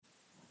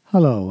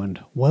Hello and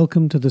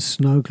welcome to the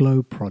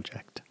Snowglobe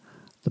project,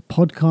 the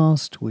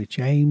podcast which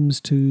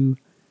aims to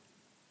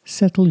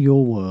settle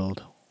your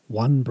world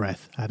one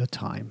breath at a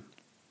time.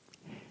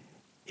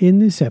 In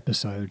this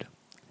episode,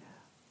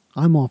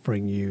 I'm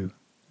offering you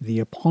the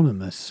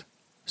eponymous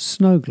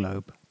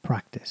Snowglobe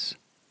practice,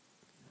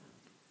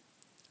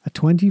 a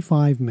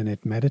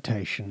 25-minute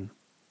meditation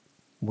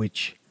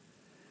which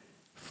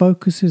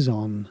focuses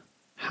on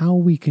how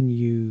we can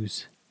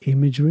use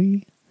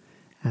imagery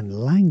and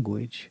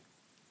language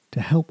to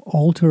help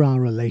alter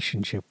our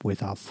relationship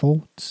with our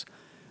thoughts,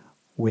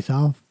 with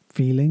our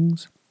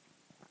feelings,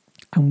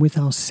 and with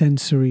our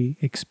sensory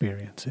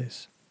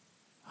experiences.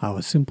 How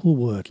a simple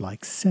word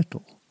like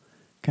settle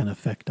can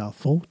affect our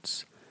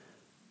thoughts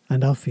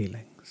and our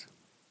feelings.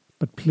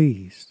 But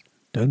please,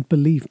 don't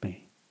believe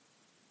me.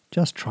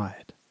 Just try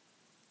it.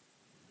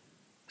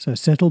 So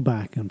settle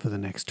back and for the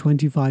next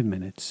 25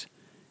 minutes,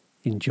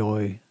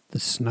 enjoy the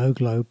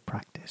Snowglobe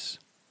practice.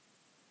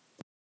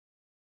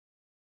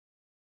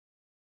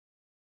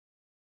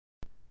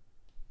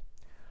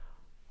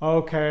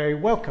 Okay,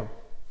 welcome.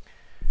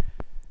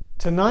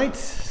 Tonight's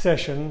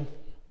session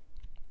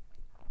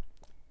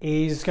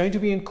is going to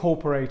be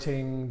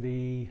incorporating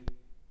the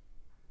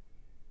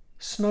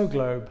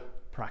Snowglobe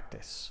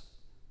practice.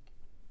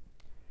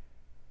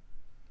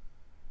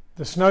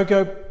 The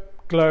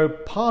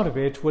Snowglobe part of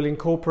it will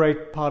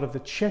incorporate part of the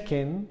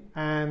check-in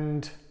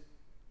and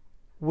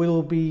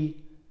will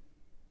be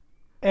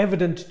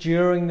evident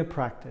during the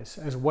practice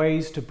as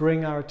ways to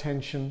bring our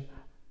attention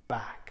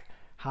back,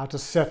 how to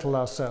settle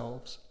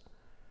ourselves.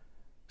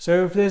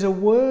 So if there's a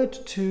word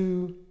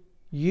to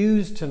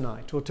use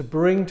tonight or to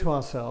bring to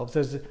ourselves,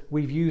 as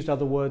we've used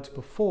other words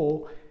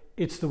before,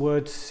 it's the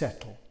word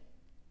settle.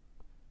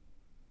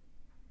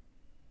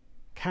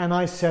 Can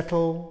I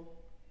settle?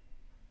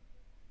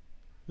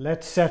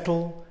 Let's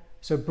settle.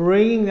 So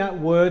bringing that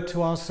word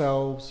to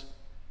ourselves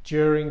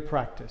during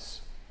practice.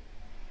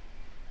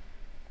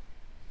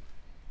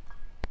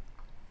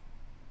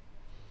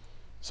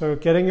 So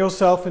getting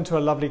yourself into a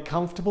lovely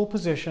comfortable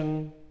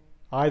position,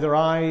 either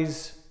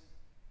eyes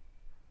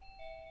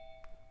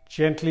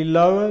gently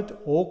lowered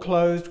or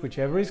closed,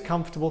 whichever is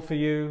comfortable for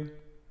you.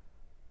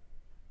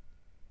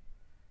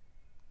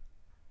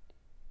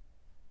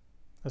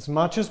 As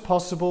much as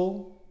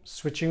possible,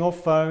 switching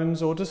off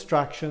phones or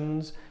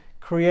distractions,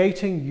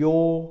 creating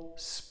your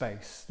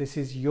space. This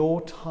is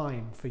your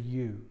time for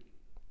you.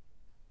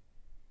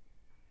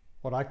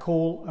 What I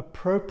call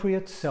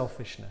appropriate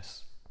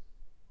selfishness.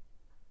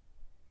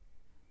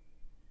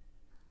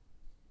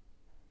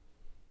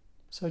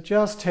 So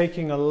just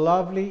taking a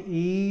lovely,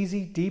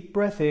 easy, deep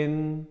breath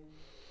in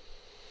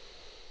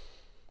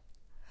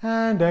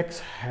and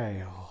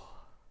exhale.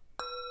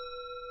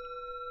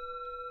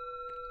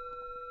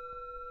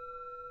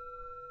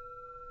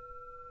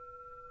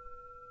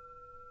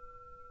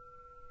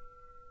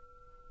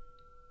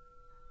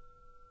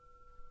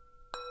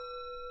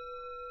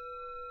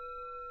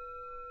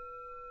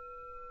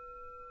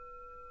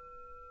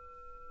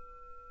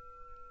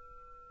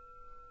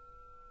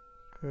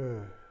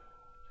 Good.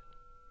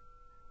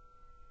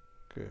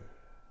 Good.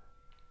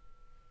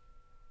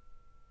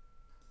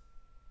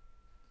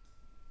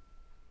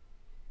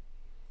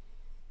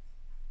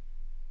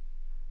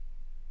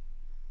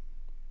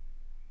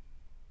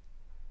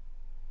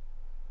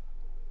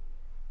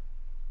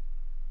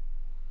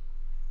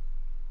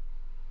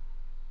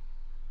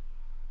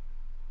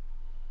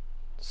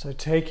 So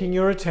taking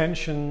your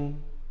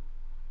attention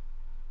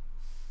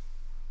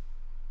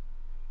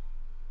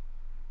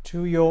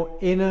to your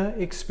inner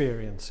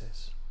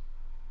experiences.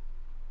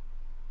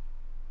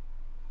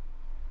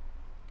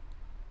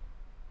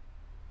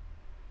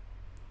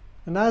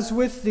 And as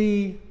with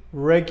the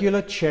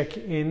regular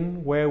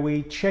check-in, where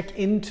we check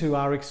into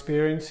our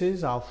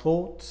experiences, our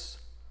thoughts,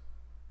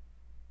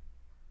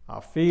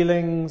 our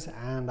feelings,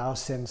 and our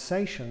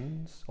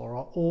sensations,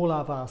 or all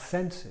of our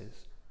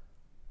senses,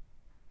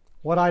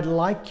 what I'd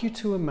like you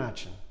to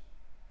imagine,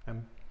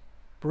 and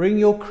bring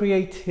your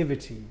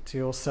creativity to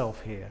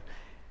yourself here.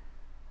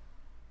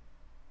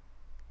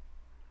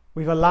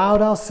 We've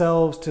allowed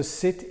ourselves to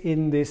sit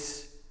in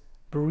this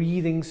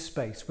breathing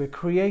space. We're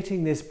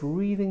creating this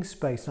breathing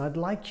space, and I'd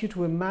like you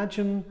to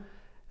imagine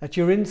that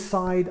you're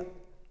inside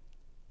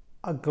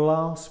a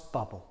glass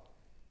bubble.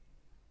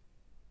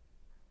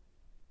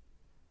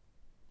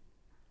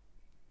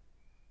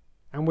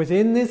 And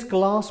within this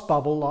glass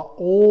bubble are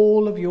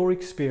all of your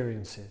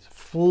experiences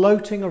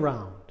floating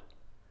around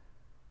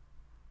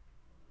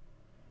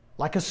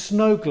like a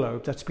snow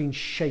globe that's been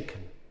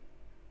shaken.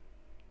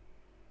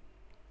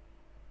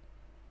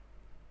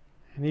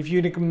 And if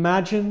you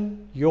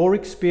imagine your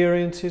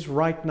experiences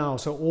right now,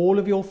 so all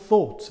of your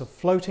thoughts are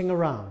floating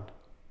around,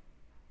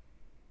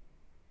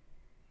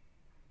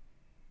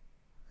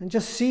 and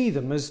just see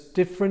them as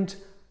different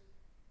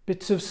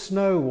bits of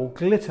snow or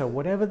glitter,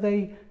 whatever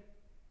they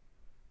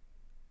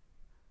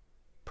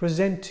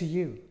present to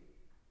you.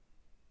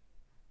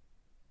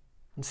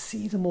 And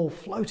see them all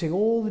floating,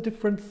 all the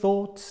different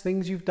thoughts,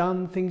 things you've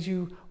done, things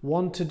you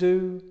want to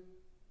do.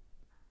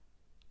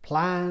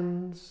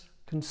 plans,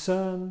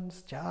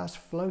 concerns just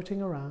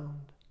floating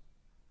around.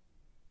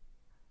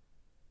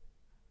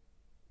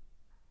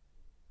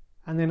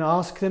 And then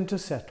ask them to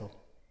settle.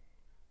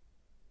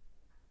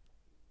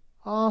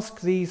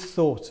 Ask these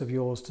thoughts of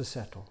yours to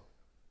settle.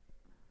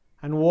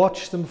 And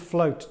watch them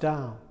float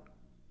down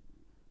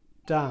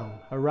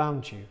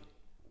around you.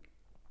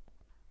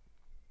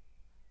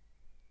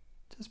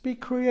 Just be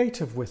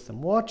creative with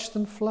them. Watch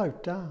them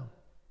float down.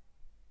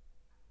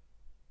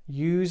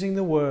 Using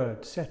the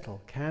word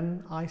settle.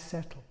 Can I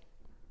settle?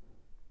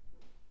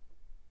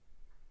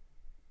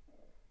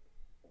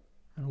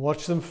 And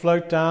watch them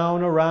float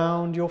down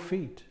around your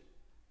feet.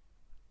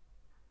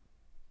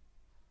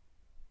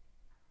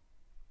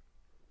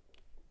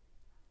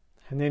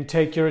 And then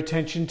take your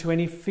attention to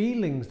any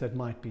feelings that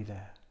might be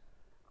there.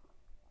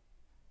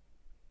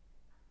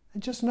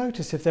 And just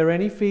notice if there are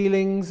any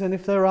feelings, and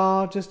if there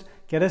are, just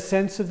get a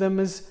sense of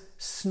them as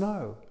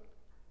snow.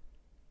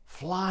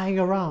 Flying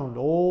around,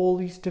 all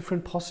these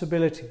different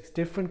possibilities,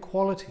 different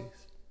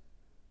qualities.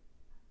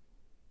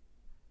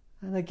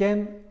 And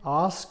again,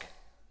 ask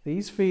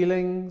these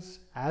feelings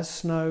as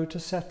snow to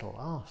settle.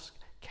 Ask,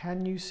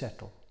 can you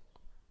settle?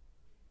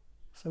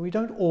 So we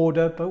don't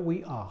order, but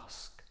we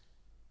ask.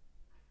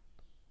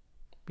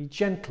 Be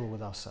gentle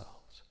with ourselves.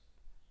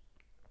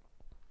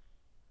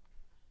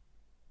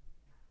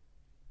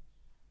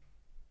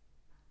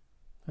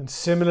 And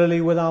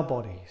similarly with our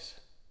bodies.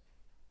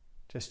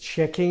 Just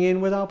checking in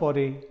with our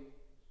body.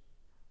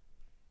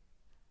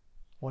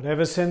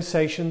 Whatever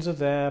sensations are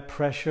there,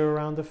 pressure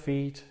around the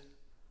feet,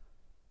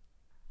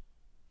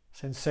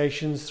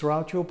 sensations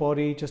throughout your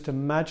body, just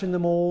imagine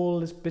them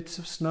all as bits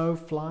of snow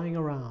flying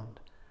around.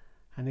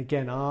 And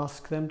again,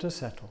 ask them to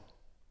settle.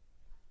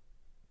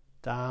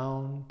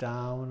 Down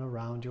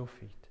around your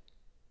feet.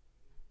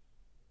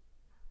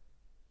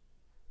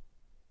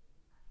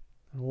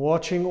 And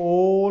watching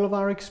all of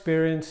our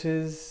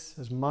experiences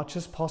as much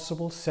as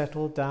possible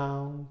settle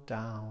down.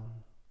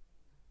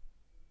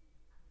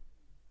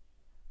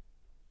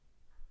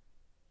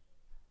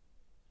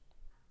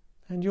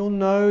 And you'll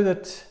know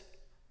that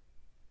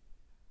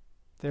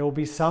there will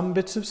be some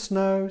bits of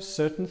snow,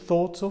 certain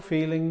thoughts or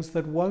feelings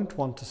that won't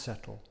want to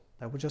settle.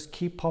 That will just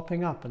keep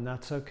popping up, and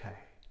that's okay.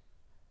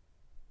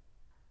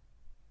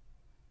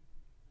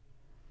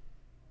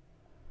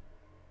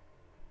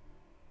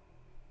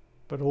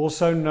 But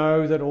also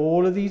know that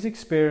all of these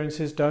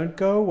experiences don't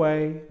go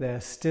away.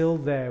 They're still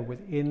there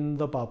within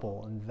the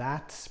bubble. And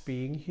that's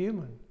being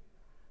human.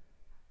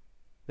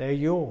 They're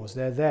yours.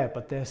 They're there,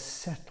 but they're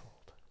settled.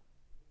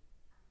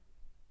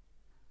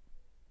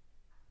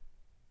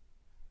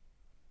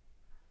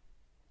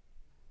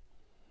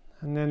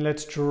 And then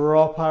let's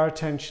drop our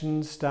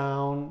attentions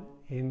down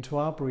into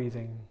our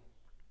breathing.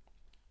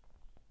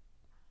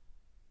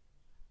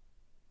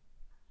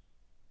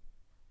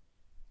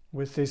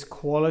 With this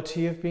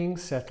quality of being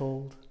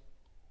settled,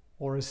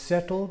 or as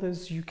settled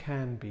as you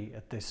can be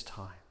at this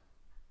time.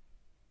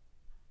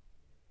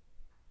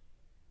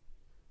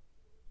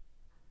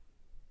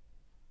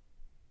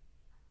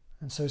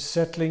 And so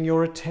settling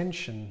your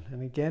attention,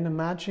 and again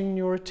imagine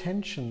your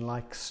attention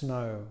like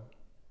snow.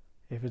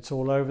 If it's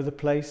all over the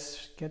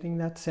place, getting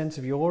that sense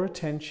of your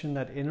attention,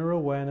 that inner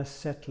awareness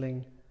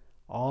settling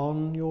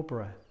on your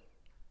breath.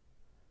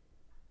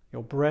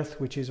 Your breath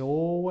which is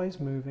always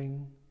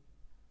moving.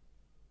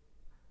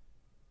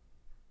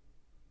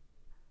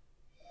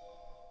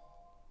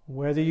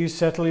 Whether you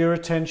settle your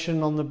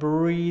attention on the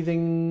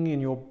breathing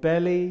in your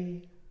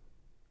belly,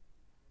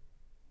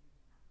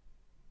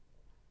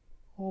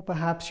 or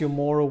perhaps you're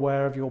more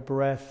aware of your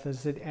breath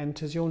as it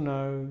enters your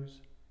nose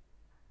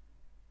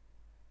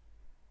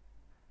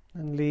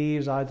and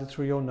leaves either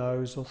through your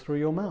nose or through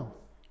your mouth.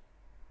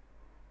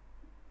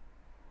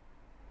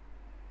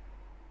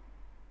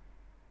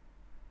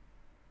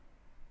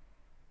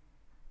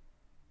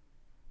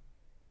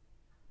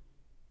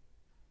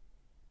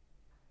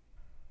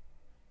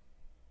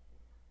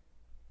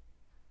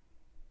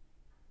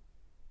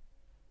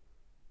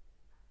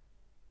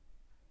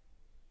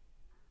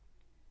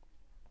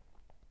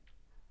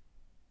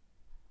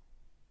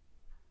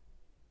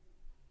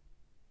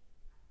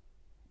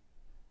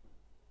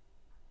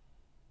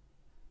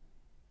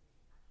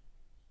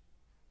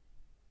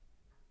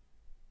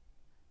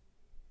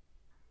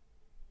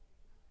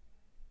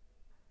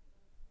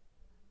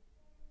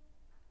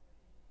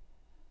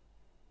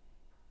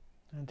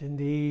 And in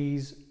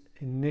these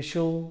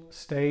initial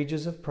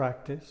stages of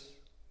practice,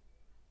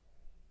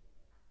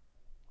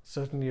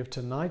 certainly of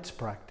tonight's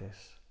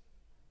practice,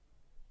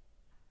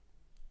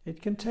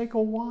 it can take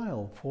a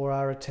while for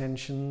our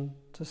attention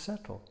to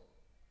settle.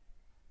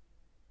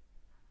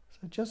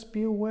 So just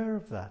be aware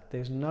of that.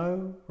 There's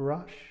no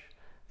rush.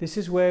 This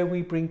is where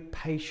we bring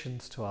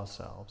patience to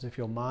ourselves. If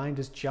your mind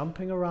is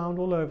jumping around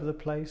all over the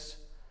place,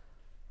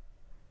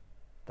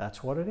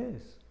 that's what it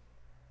is.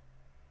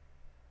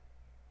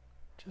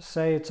 Just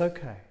say it's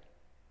okay.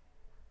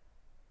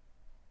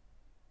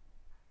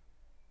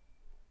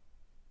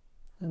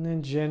 And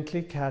then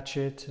gently catch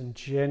it and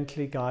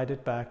gently guide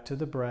it back to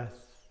the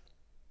breath.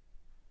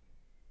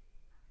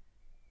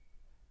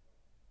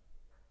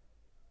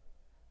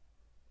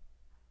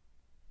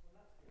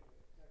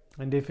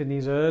 And if in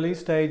these early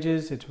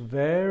stages it's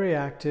very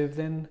active,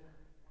 then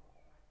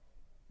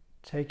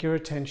take your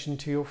attention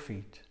to your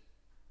feet.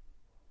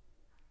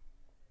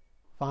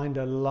 Find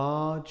a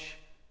large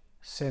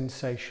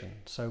sensation,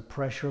 so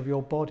pressure of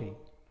your body,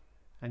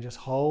 and just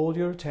hold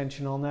your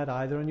attention on that,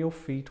 either on your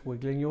feet,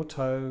 wiggling your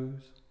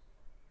toes,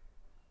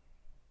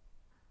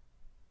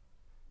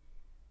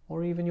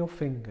 or even your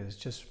fingers,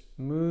 just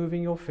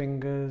moving your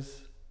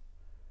fingers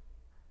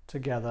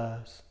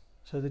together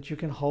so that you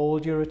can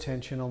hold your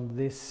attention on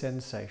this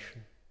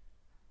sensation.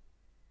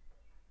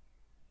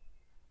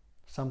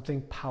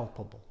 Something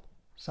palpable,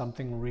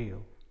 something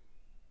real.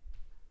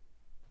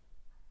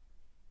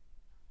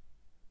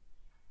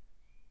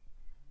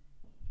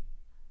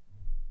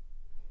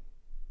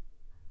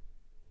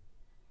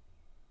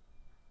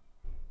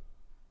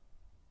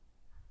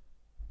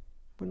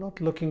 We're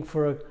not looking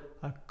for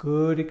a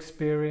good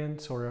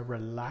experience or a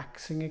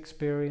relaxing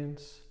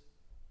experience.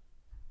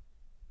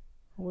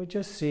 We're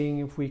just seeing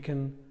if we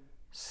can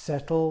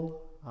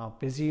settle our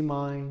busy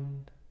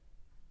mind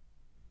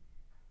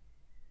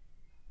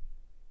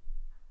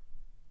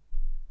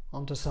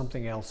onto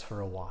something else for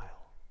a while.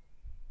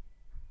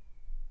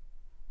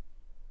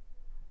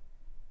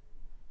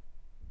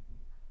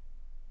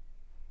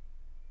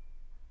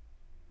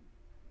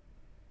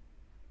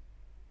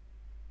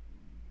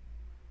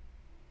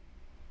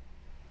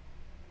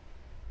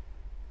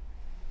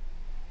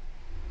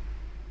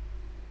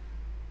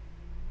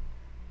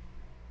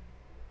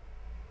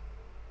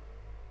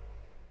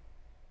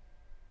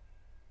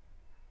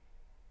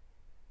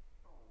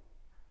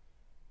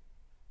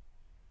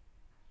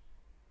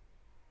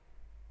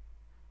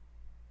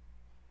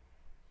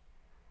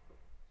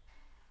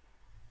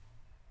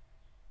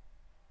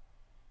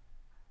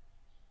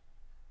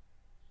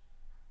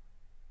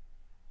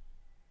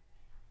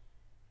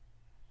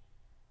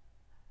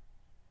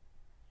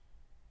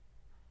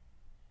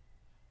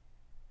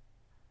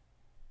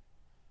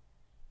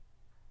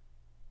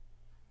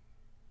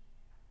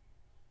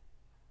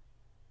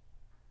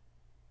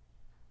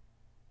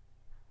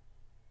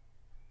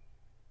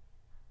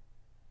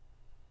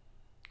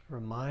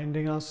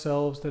 Reminding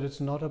ourselves that it's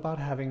not about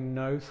having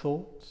no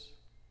thoughts,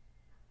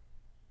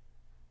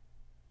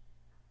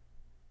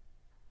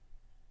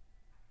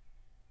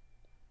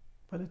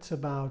 but it's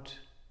about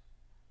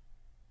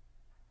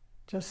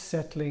just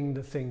settling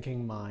the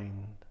thinking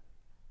mind,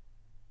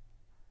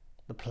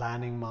 the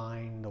planning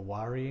mind, the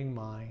worrying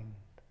mind.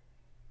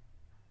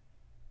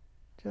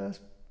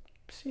 Just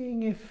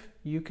seeing if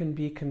you can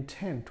be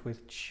content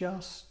with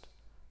just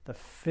the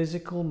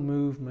physical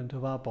movement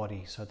of our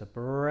body, so the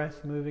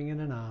breath moving in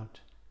and out,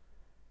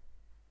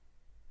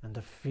 and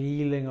the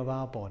feeling of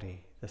our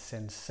body, the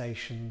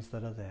sensations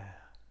that are there.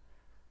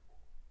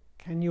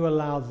 Can you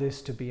allow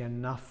this to be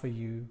enough for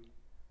you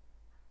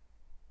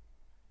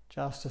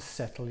just to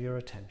settle your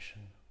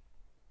attention?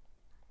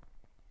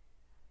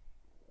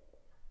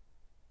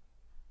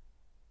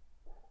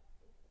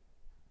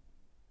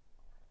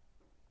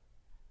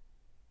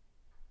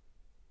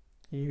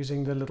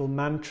 Using the little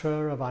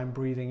mantra of I'm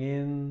breathing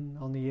in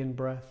on the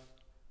in-breath,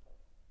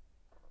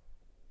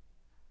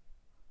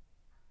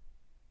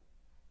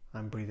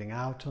 I'm breathing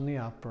out on the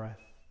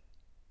out-breath.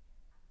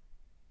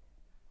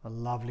 A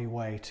lovely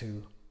way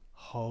to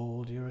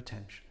hold your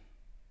attention.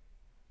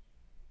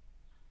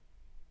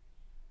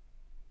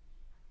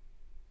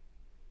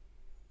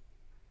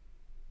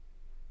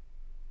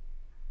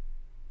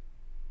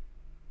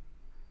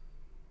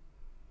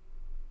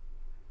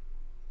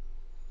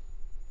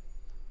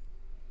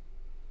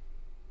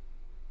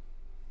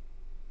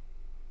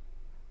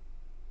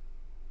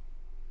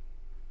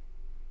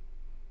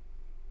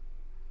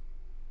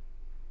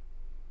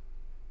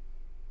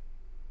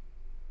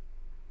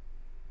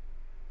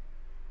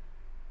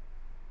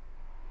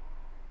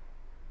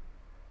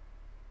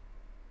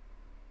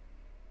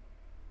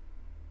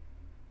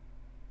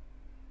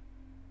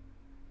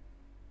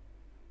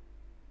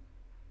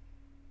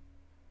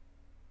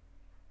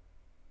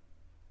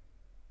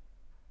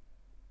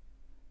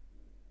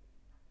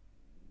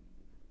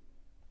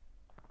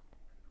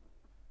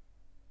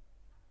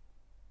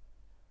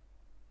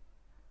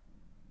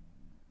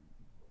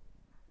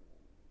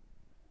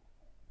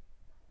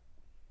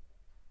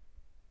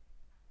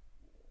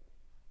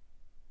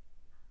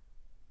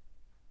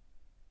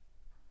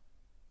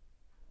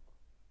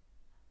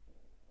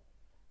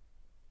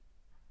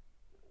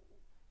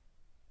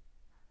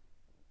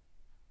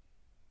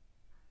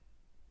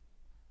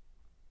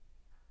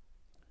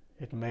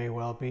 It may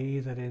well be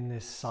that in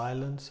this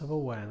silence of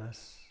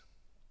awareness,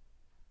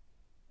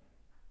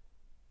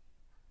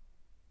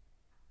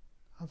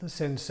 other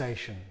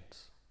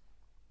sensations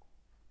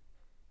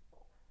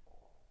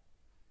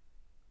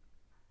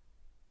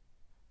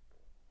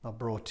are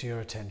brought to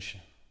your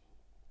attention.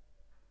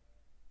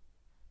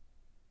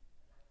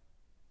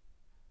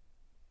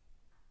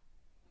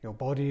 Your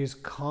body is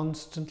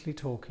constantly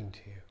talking to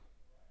you.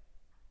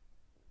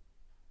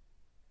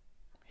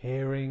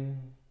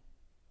 Hearing,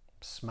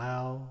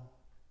 smell,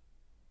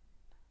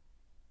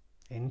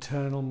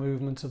 internal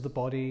movements of the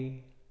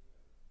body,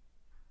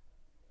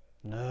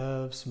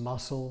 nerves,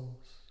 muscles,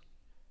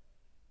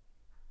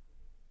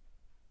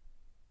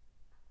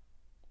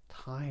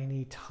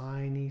 tiny,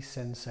 tiny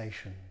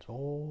sensations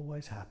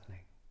always happening.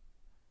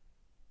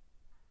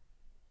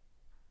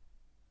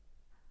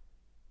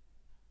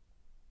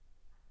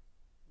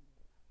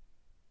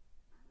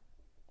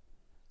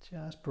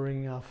 Just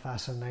bringing our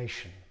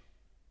fascination,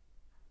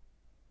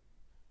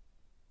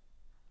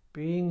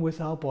 being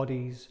with our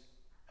bodies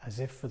as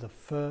if for the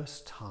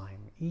first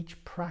time.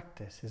 Each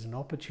practice is an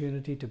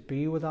opportunity to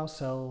be with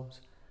ourselves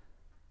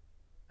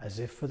as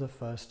if for the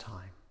first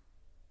time.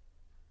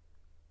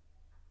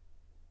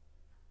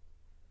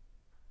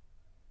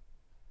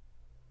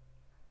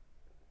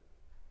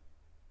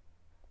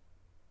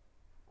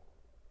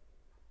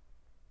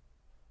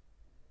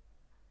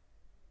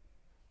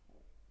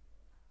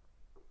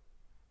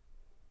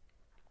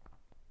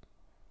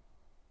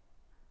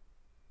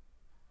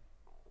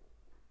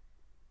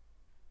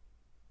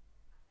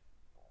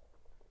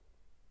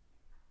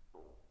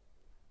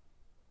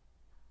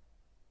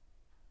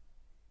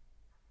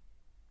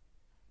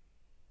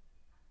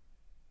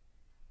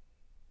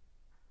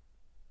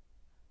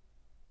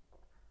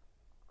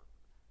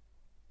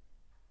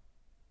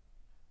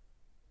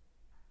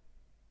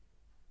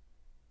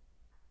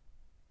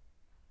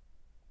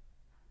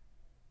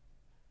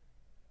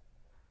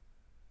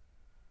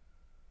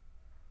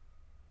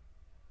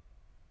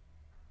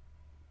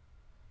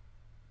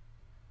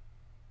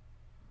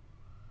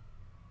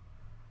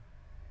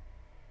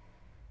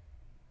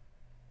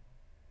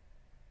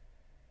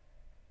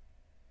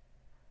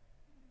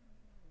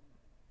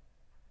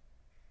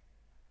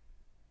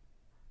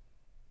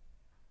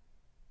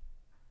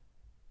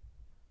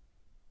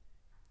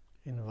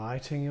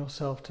 Inviting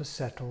yourself to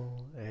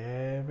settle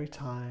every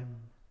time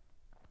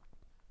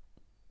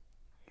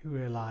you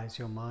realize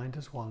your mind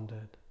has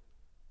wandered,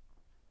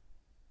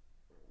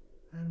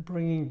 and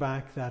bringing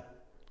back that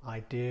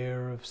idea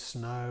of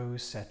snow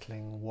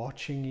settling,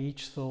 watching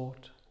each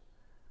thought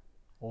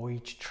or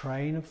each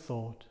train of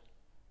thought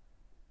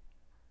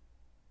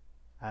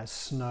as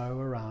snow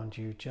around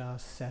you,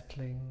 just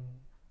settling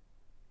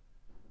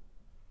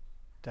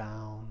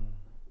down,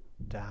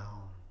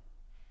 down.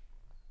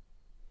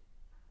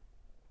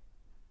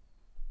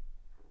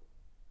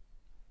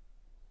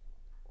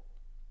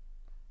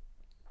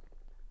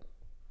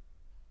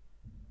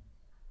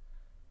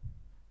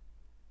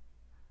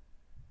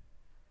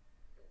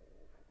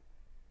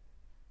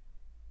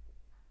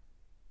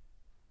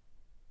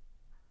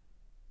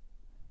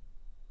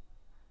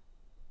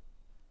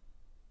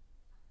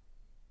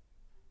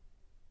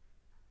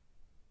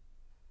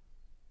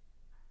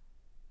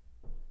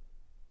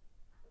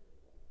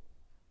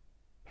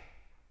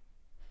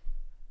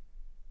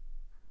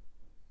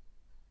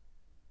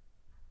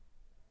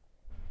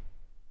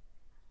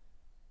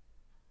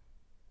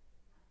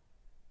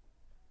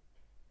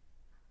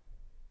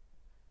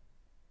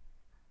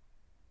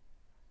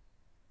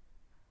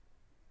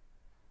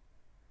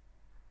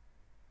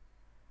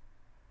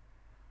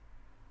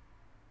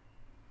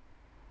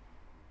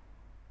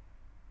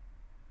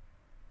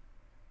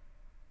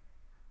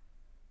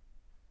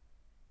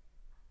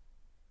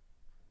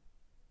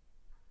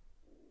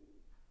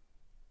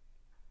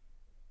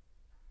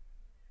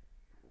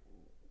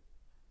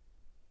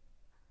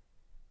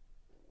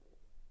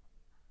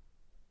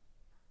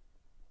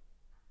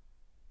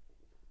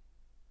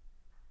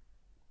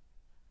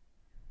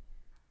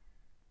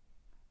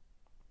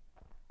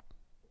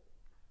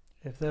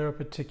 If there are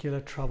particular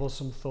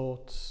troublesome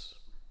thoughts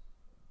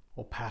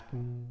or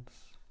patterns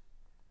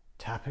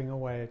tapping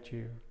away at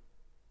you,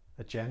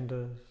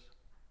 agendas,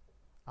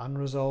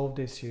 unresolved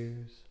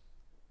issues,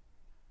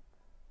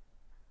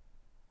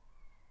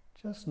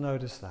 just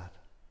notice that.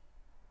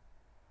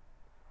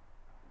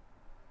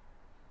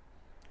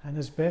 And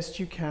as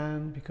best you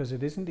can, because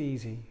it isn't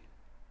easy,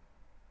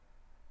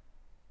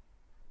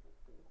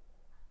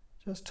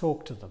 just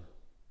talk to them.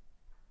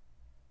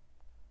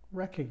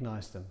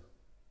 Recognize them.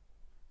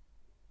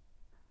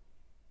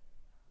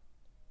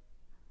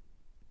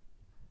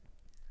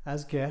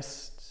 As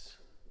guests,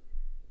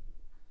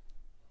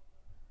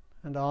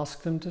 and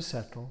ask them to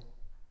settle,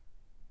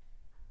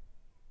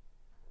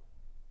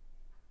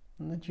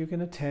 and that you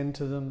can attend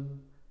to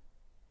them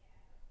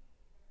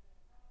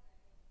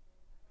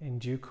in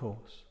due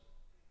course.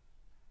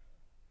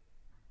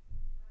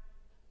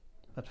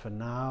 But for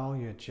now,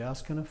 you're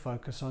just going to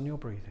focus on your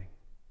breathing.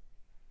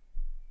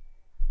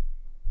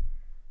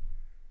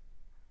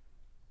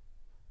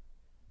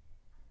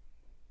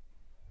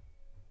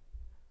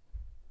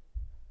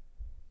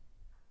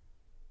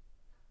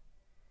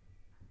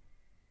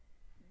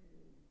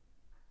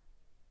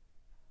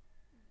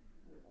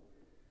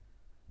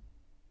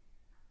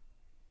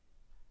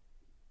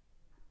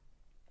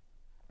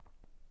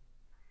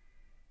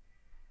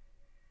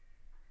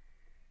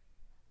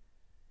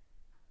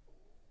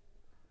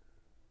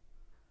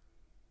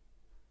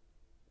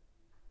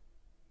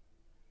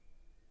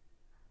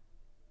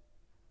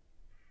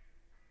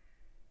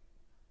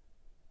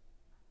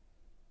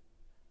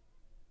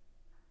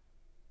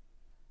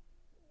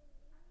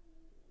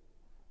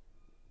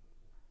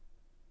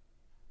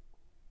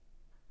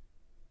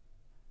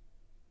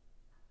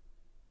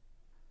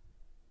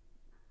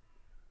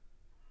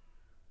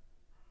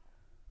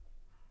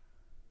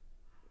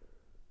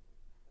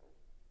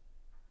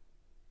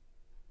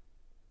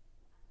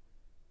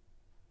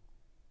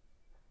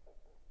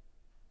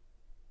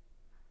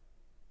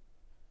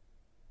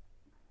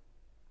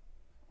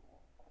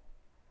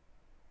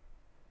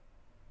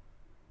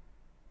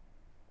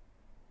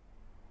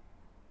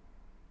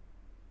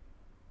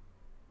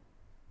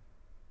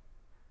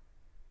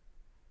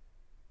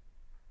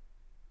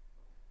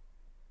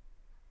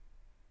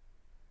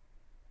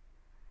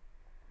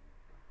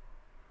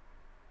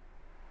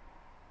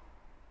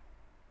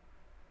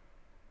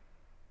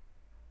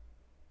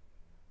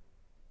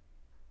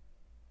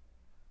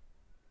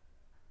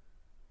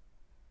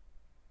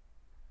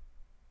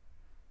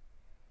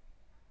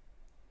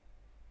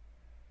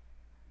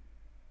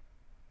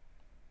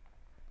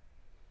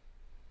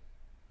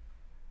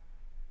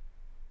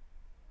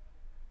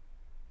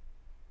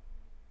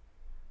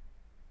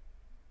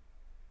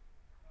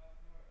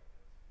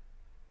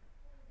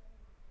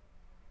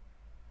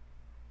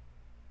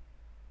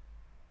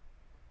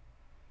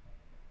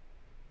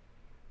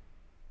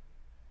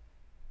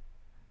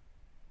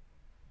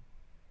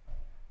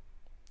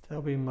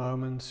 There'll be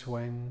moments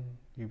when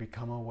you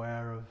become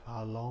aware of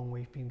how long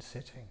we've been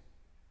sitting.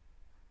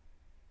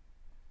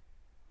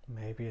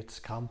 Maybe it's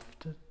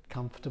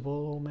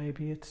comfortable, or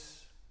maybe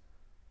there's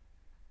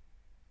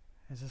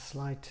a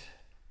slight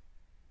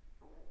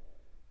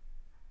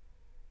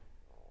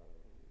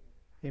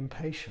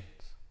impatience.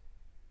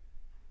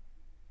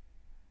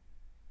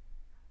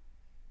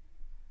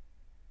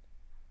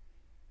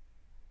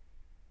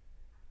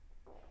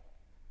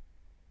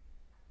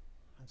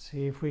 Let's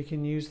see if we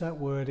can use that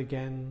word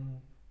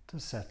again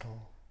to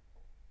settle.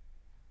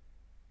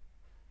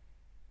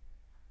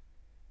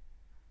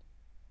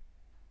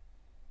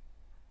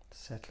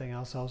 Settling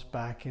ourselves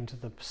back into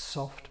the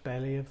soft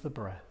belly of the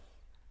breath.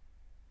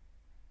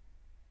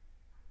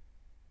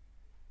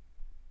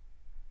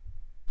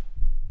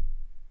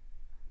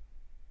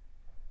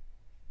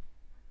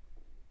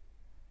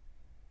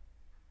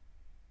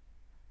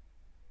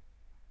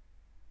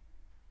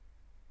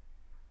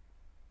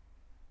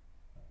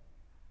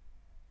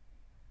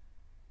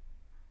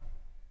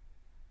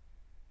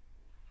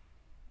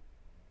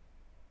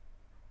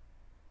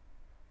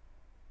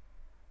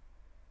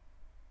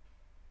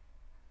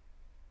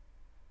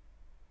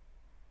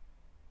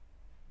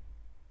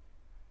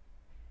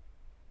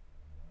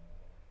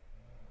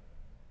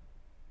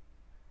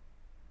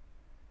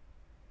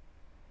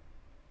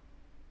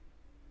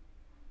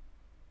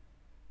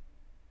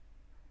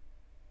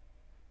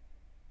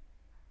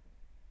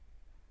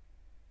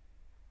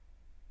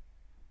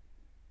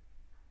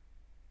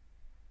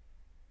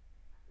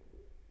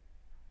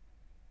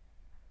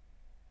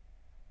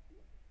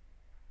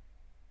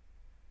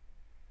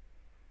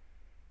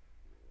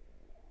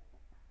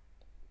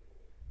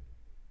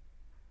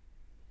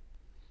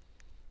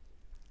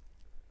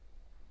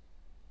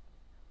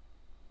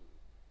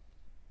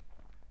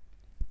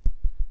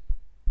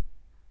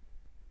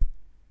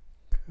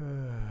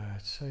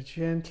 Good. So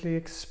gently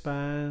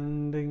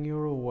expanding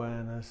your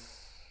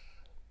awareness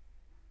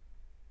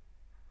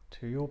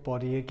to your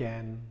body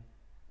again.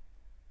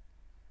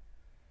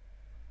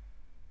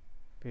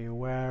 Be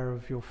aware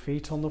of your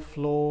feet on the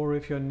floor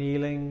if you're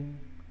kneeling,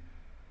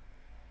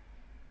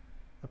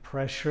 the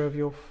pressure of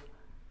your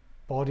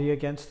body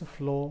against the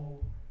floor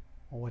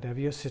or whatever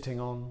you're sitting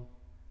on.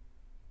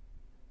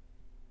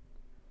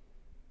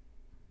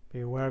 Be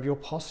aware of your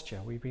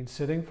posture. We've been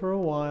sitting for a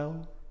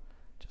while.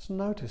 Just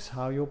notice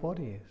how your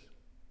body is.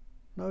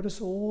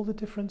 Notice all the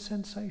different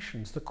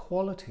sensations, the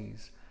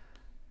qualities.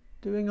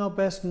 Doing our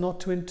best not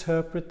to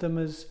interpret them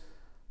as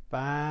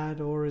bad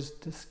or as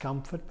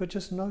discomfort, but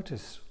just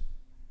notice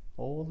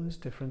all those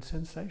different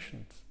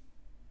sensations.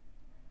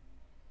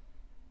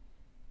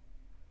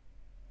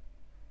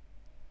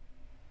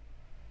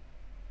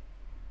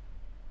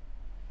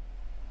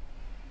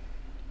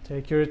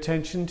 Take your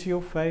attention to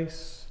your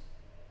face.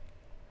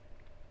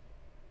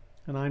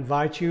 And I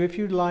invite you, if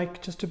you'd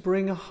like, just to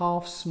bring a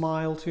half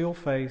smile to your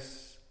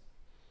face.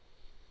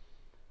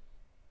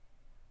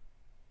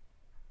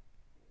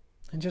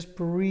 And just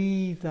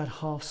breathe that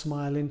half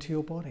smile into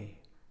your body.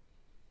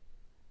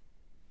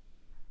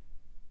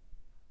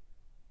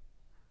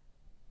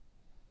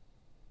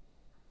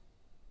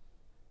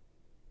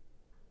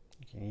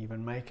 You can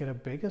even make it a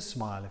bigger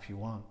smile if you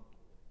want.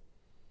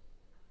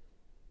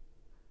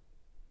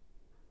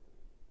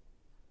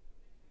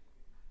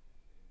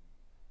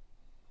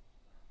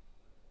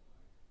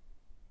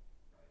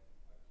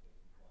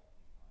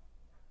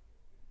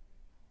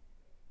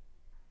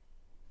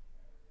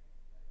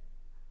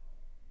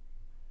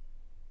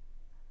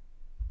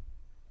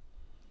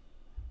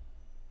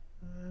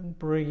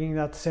 Bringing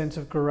that sense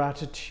of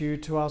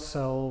gratitude to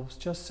ourselves,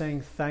 just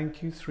saying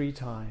thank you 3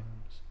 times.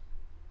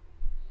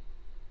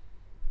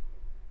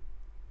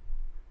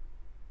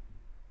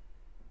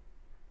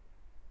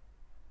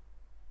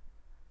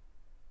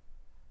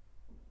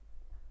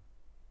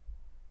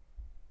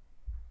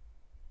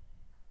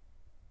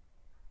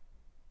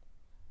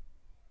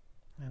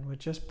 And we're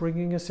just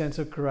bringing a sense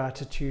of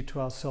gratitude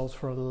to ourselves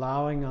for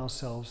allowing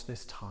ourselves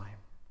this time,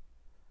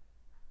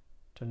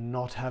 to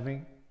not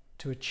having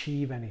to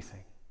achieve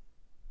anything.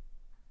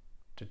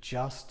 To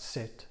just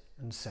sit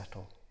and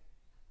settle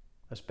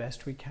as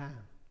best we can.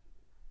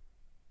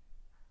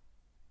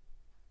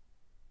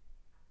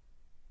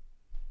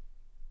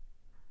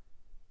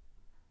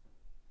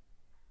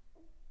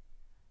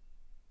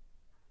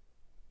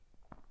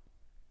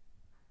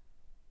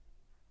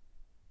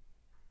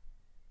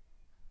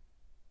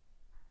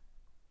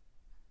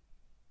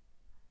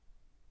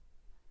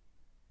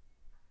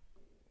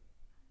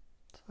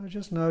 So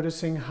just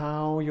noticing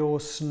how your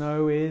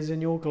snow is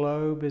in your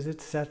globe. Is it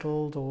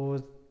settled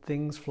or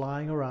things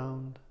flying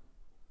around?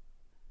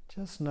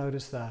 Just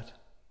notice that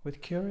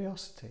with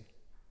curiosity.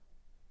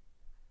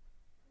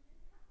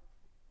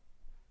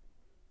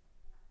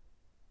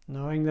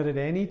 Knowing that at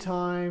any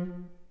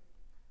time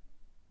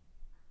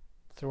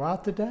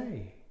throughout the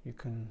day you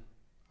can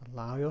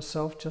allow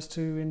yourself just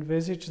to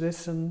envisage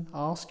this and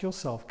ask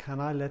yourself,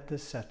 can I let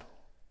this settle?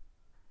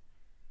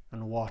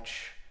 And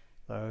watch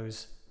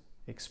those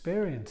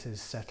experiences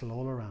settle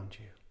all around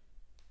you.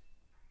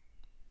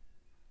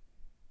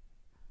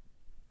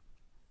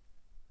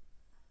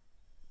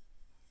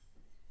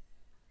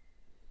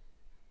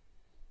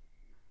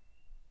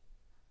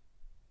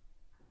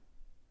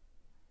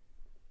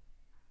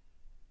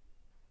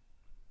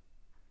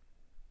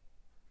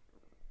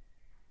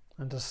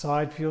 And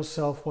decide for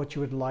yourself what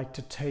you would like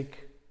to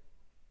take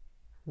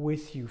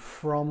with you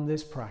from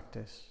this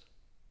practice,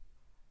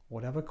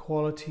 whatever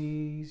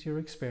qualities you're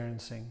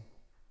experiencing,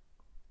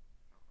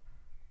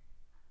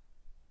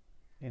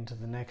 into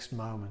the next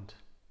moment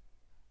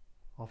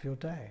of your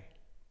day.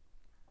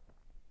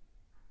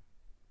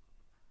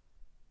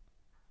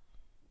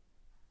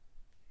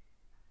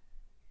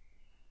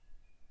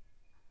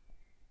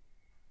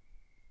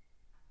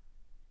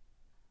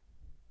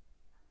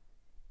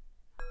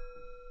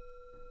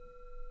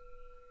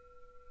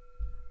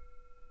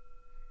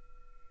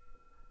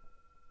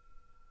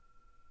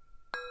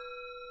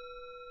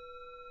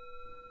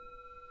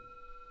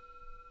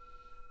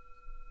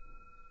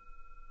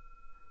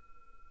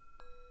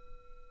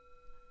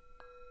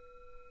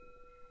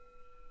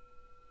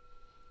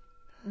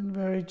 And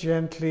very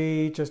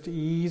gently, just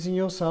easing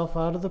yourself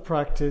out of the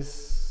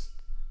practice,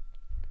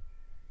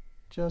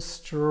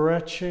 just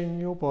stretching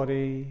your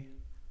body.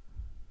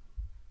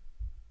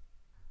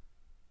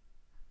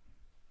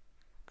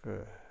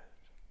 Good.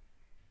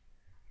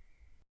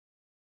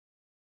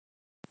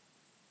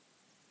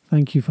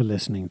 Thank you for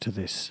listening to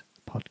this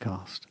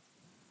podcast.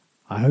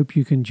 I hope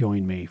you can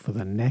join me for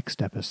the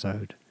next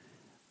episode,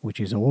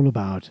 which is all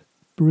about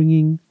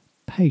bringing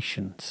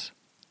patience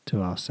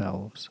to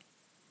ourselves.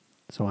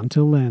 So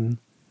until then,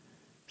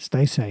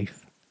 stay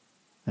safe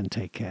and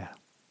take care.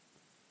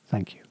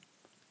 Thank you.